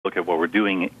look at what we're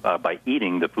doing by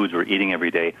eating, the foods we're eating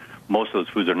every day, most of those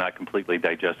foods are not completely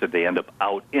digested. They end up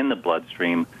out in the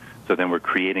bloodstream, so then we're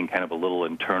creating kind of a little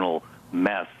internal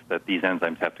mess that these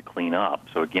enzymes have to clean up.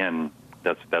 So again,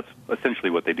 that's essentially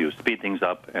what they do, speed things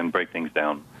up and break things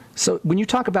down. So when you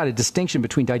talk about a distinction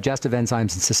between digestive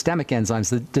enzymes and systemic enzymes,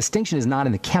 the distinction is not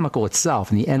in the chemical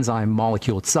itself, in the enzyme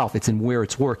molecule itself. It's in where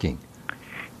it's working.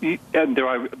 And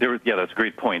yeah, that's a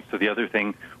great point. So the other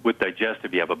thing with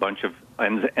digestive, you have a bunch of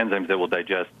enzymes that will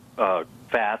digest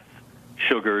fats,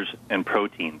 sugars, and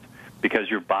proteins. Because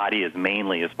your body is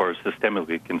mainly, as far as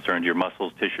systemically concerned, your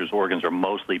muscles, tissues, organs are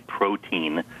mostly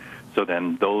protein. So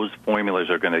then those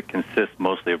formulas are going to consist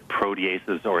mostly of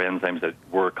proteases or enzymes that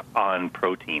work on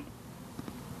protein.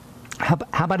 How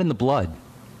about in the blood?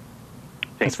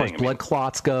 Same as far thing. as blood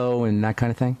clots go and that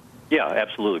kind of thing? Yeah,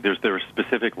 absolutely. There are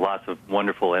specific, lots of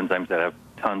wonderful enzymes that have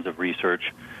tons of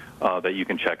research that you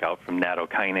can check out, from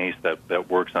nattokinase that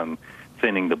works on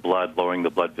thinning the blood, lowering the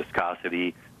blood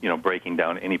viscosity, breaking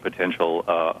down any potential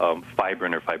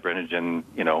fibrin or fibrinogen,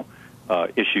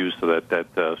 issues, so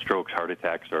that strokes, heart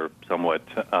attacks are somewhat,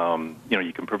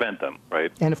 you can prevent them,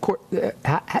 right? And of course,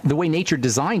 the way nature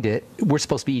designed it, we're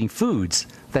supposed to be eating foods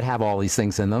that have all these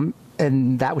things in them,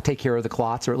 and that would take care of the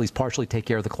clots, or at least partially take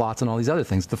care of the clots and all these other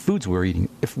things. The foods we're eating,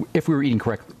 if we were eating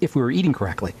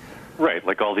correctly. Right,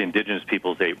 like all the indigenous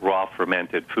peoples ate raw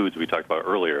fermented foods we talked about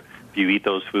earlier. If you eat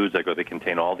those foods, they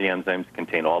contain all the enzymes,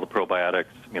 contain all the probiotics,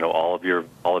 all of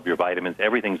your vitamins.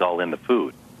 Everything's all in the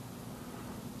food.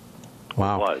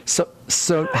 Wow.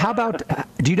 So how about,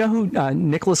 do you know who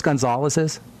Nicholas Gonzalez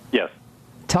is? Yes.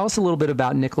 Tell us a little bit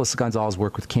about Nicholas Gonzalez's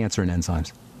work with cancer and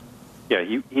enzymes.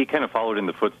 Yeah, he kind of followed in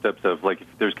the footsteps of,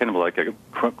 there's kind of like a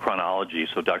chronology.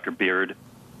 So Dr. Beard,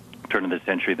 turn of the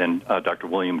century, then Dr.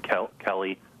 William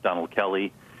Kelly, Donald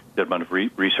Kelly, did a bunch of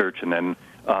research, and then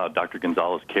Dr.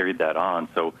 Gonzalez carried that on.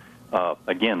 So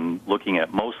again, looking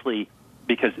at mostly,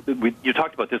 because you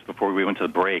talked about this before we went to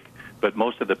the break, but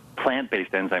most of the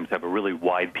plant-based enzymes have a really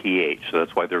wide pH, so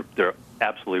that's why they're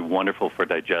absolutely wonderful for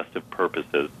digestive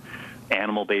purposes.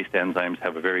 Animal-based enzymes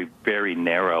have a very, very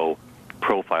narrow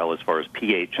profile as far as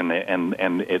pH, and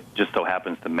it just so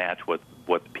happens to match what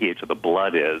the pH of the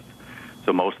blood is.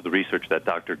 So most of the research that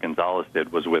Dr. Gonzalez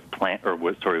did was with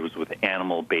was with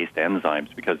animal-based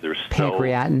enzymes, because they're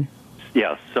pancreatin.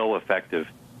 So effective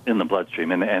in the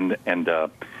bloodstream. And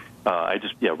I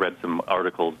just read some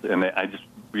articles, and I just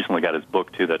recently got his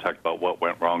book too that talked about what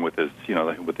went wrong with his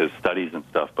with his studies and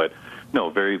stuff. But no,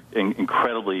 very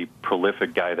incredibly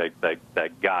prolific guy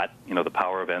that got the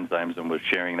power of enzymes and was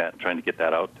sharing that and trying to get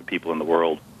that out to people in the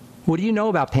world. What do you know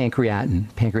about pancreatic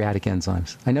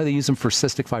enzymes? I know they use them for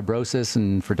cystic fibrosis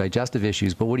and for digestive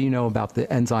issues, but what do you know about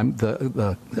the enzyme,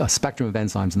 the spectrum of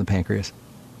enzymes in the pancreas?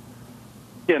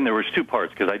 Yeah, and there was two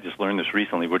parts, because I just learned this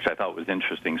recently, which I thought was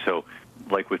interesting. So,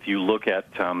 if you look at,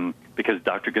 because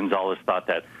Dr. Gonzalez thought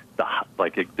that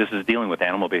this is dealing with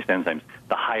animal-based enzymes,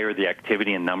 the higher the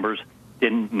activity in numbers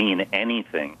didn't mean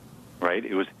anything, right?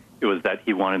 It was that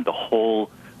he wanted the whole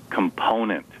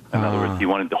component. In other words, he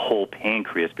wanted the whole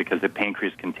pancreas, because the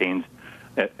pancreas contains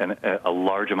a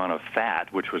large amount of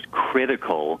fat, which was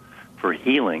critical for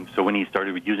healing. So when he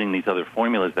started using these other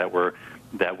formulas that were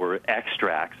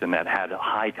extracts and that had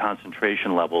high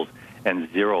concentration levels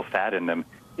and zero fat in them,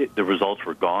 the results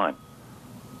were gone.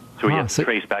 So he had to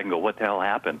trace back and go, what the hell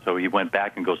happened? So he went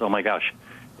back and goes, oh my gosh,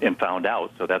 and found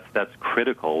out. So that's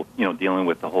critical, dealing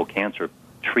with the whole cancer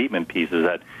treatment piece, is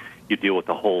that you deal with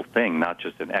the whole thing, not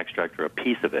just an extract or a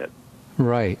piece of it.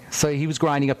 Right. So he was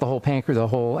grinding up the whole pancreas, the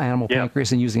whole animal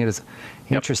pancreas, and using it as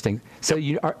interesting. So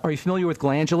are you familiar with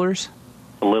glandulars?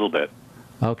 A little bit.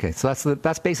 Okay, so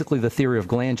that's basically the theory of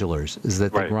glandulars, is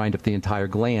that they grind up the entire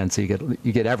gland, so you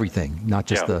get everything, not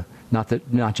just not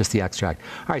just the extract.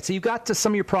 All right, so you've got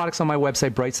some of your products on my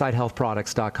website,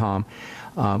 brightsidehealthproducts.com.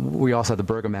 We also have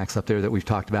the Bergamax up there that we've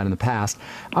talked about in the past.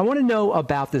 I want to know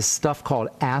about this stuff called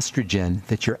estrogen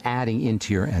that you're adding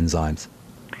into your enzymes.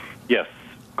 Yes,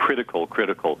 critical.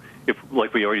 If,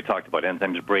 like we already talked about,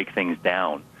 enzymes break things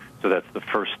down, so that's the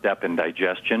first step in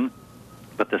digestion.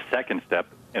 But the second step,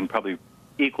 and probably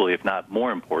equally, if not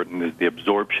more important, is the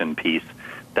absorption piece.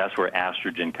 That's where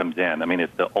estrogen comes in. I mean,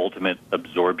 it's the ultimate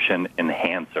absorption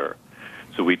enhancer.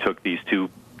 So we took these two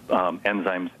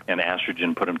enzymes and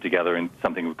estrogen, put them together in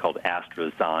something we called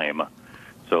astrozyme.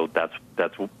 So that's,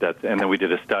 and then we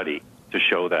did a study to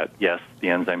show that, yes, the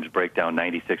enzymes break down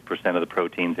 96% of the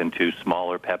proteins into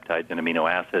smaller peptides and amino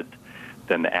acids.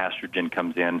 Then the estrogen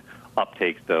comes in,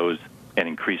 uptakes those, and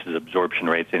increases absorption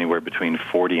rates anywhere between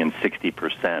 40 and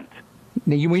 60%.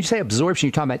 Now, when you say absorption,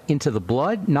 you're talking about into the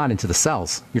blood, not into the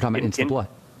cells. You're talking about into the blood.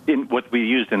 in what we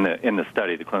used in the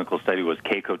study, the clinical study, was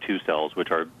CACO2 cells,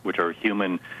 which are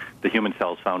the human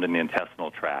cells found in the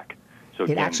intestinal tract. So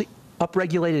it actually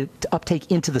upregulated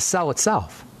uptake into the cell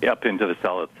itself. Up into the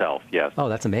cell itself, yes. Oh,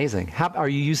 that's amazing. How are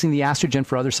you using the estrogen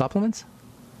for other supplements?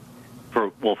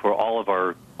 For all of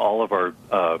our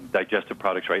digestive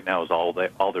products right now is all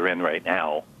they're in right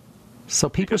now. So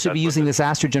people should be using this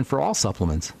estrogen for all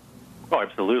supplements. Oh,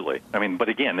 absolutely. I mean, but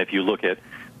again, if you look at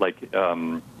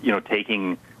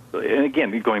taking, and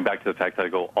again, going back to the fact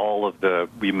that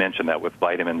we mentioned that with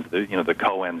vitamins, the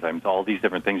coenzymes, all these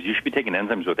different things, you should be taking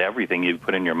enzymes with everything you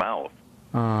put in your mouth.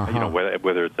 Uh-huh.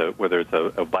 Whether it's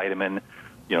a vitamin,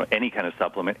 any kind of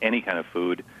supplement, any kind of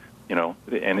food,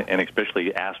 and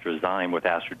especially Astrozyme with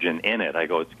estrogen in it.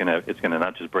 It's gonna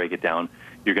not just break it down.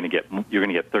 You're gonna get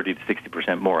 30 to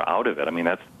 60% more out of it. I mean,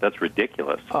 that's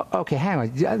ridiculous. Okay, hang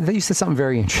on. You said something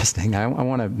very interesting. I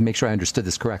want to make sure I understood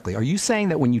this correctly. Are you saying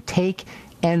that when you take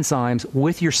enzymes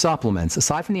with your supplements,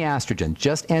 aside from the estrogen,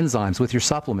 just enzymes with your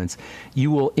supplements, you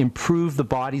will improve the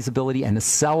body's ability and the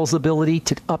cell's ability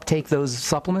to uptake those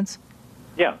supplements?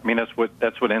 Yeah, I mean that's what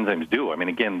enzymes do. I mean,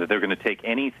 again, that they're going to take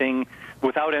anything.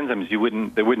 Without enzymes,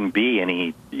 there wouldn't be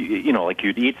any. Like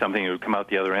you'd eat something, it would come out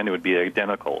the other end, it would be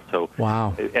identical. So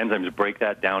wow. Enzymes break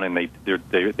that down, and they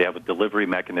have a delivery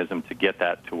mechanism to get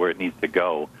that to where it needs to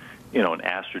go. And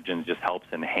estrogen just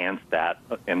helps enhance that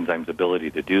enzyme's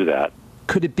ability to do that.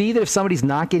 Could it be that if somebody's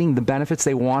not getting the benefits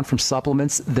they want from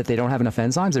supplements, that they don't have enough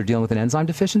enzymes? They're dealing with an enzyme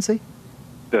deficiency?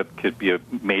 That could be a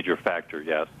major factor,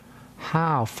 yes.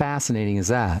 How fascinating is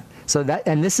that?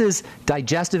 And this is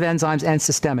digestive enzymes and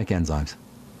systemic enzymes?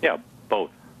 Yeah,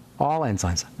 both. All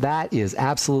enzymes. That is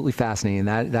absolutely fascinating.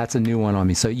 That's a new one on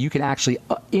me. So you can actually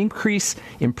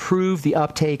improve the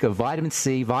uptake of vitamin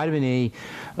C, vitamin E,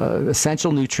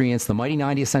 essential nutrients, the Mighty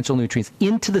 90 essential nutrients,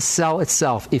 into the cell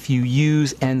itself if you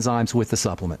use enzymes with the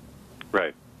supplement.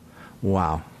 Right.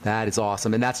 Wow, that is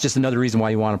awesome. And that's just another reason why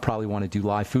you probably want to do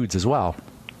live foods as well.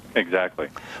 Exactly.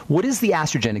 What is the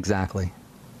estrogen exactly?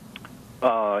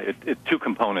 It's two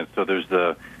components. So there's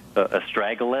the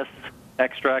astragalus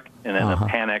extract and then the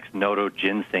Panax nodo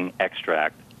ginseng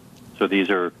extract. So these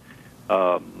are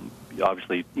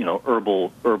obviously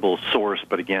herbal source,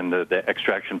 but again the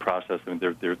extraction process. I mean,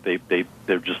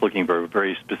 they're just looking for a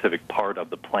very specific part of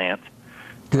the plant.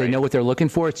 Do they know what they're looking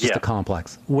for? It's just a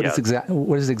complex. What is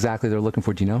exactly they're looking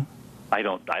for? Do you know? I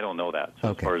don't know that. So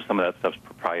okay. As far as some of that stuff's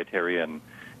proprietary and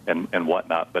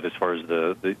whatnot, but as far as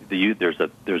there's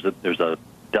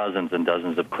dozens and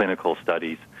dozens of clinical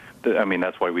studies. I mean,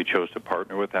 that's why we chose to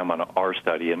partner with them on our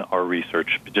study and our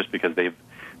research, just because they've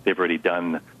already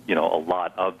done a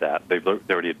lot of that. They've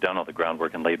already done all the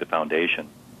groundwork and laid the foundation.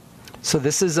 So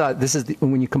this is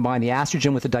when you combine the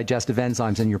estrogen with the digestive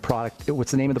enzymes in your product.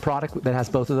 What's the name of the product that has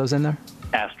both of those in there?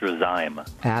 Astrozyme.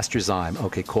 Astrozyme.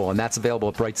 Okay, cool. And that's available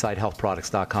at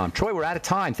brightsidehealthproducts.com. Troy, we're out of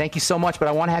time. Thank you so much, but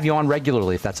I want to have you on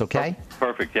regularly if that's okay. Oh,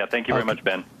 perfect. Yeah, thank you very much,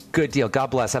 Ben. Good deal. God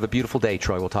bless. Have a beautiful day,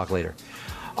 Troy. We'll talk later.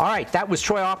 All right, that was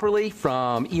Troy Opperly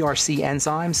from ERC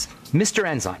Enzymes. Mr.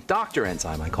 Enzyme, Dr.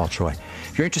 Enzyme, I call Troy.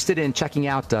 If you're interested in checking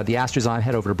out the Astrozyme,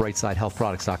 head over to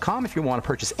brightsidehealthproducts.com. If you want to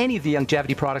purchase any of the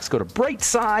longevity products, go to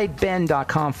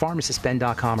brightsideben.com,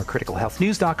 pharmacistben.com, or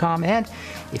criticalhealthnews.com. And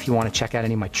if you want to check out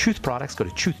any of my Truth products, go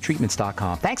to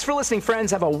truthtreatments.com. Thanks for listening,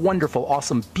 friends. Have a wonderful,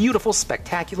 awesome, beautiful,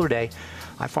 spectacular day.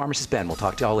 I'm Pharmacist Ben. We'll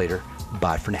talk to y'all later.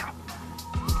 Bye for now.